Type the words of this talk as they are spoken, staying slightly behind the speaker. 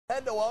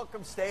Head to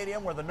Welcome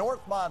Stadium, where the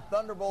Northmont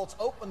Thunderbolts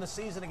opened the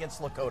season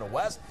against Lakota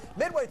West.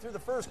 Midway through the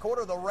first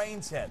quarter, the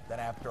rains hit. Then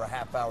after a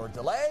half-hour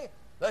delay,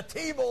 the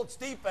T-Bolts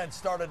defense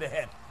started to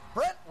hit.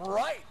 Brent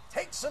Wright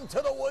takes him to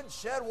the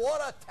woodshed.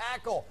 What a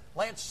tackle.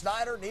 Lance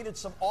Schneider needed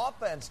some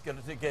offense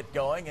to get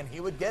going, and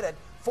he would get it.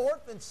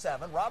 4th and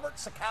 7. Robert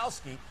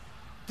Sikowski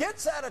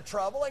gets out of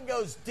trouble and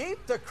goes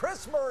deep to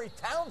Chris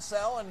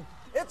Murray-Townsell, and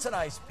it's a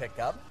nice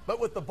pickup. But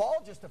with the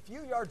ball just a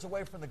few yards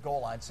away from the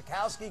goal line,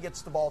 Sikowski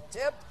gets the ball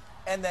tipped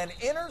and then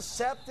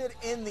intercepted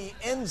in the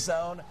end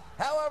zone.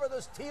 However,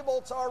 those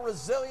T-Bolts are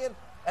resilient,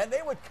 and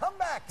they would come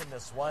back in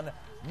this one.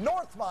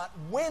 Northmont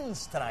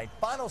wins tonight.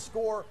 Final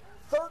score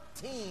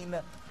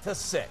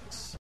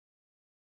 13-6.